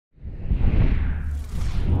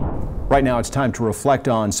Right now, it's time to reflect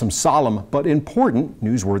on some solemn but important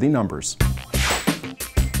newsworthy numbers.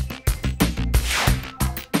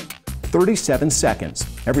 37 seconds.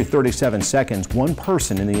 Every 37 seconds, one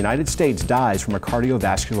person in the United States dies from a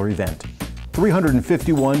cardiovascular event.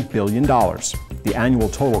 $351 billion. The annual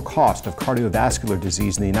total cost of cardiovascular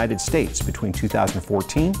disease in the United States between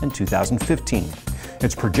 2014 and 2015.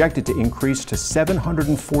 It's projected to increase to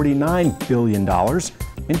 $749 billion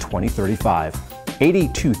in 2035.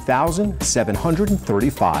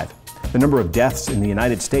 82,735. The number of deaths in the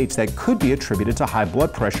United States that could be attributed to high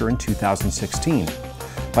blood pressure in 2016.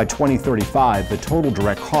 By 2035, the total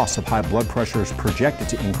direct cost of high blood pressure is projected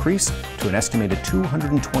to increase to an estimated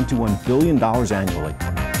 $221 billion annually.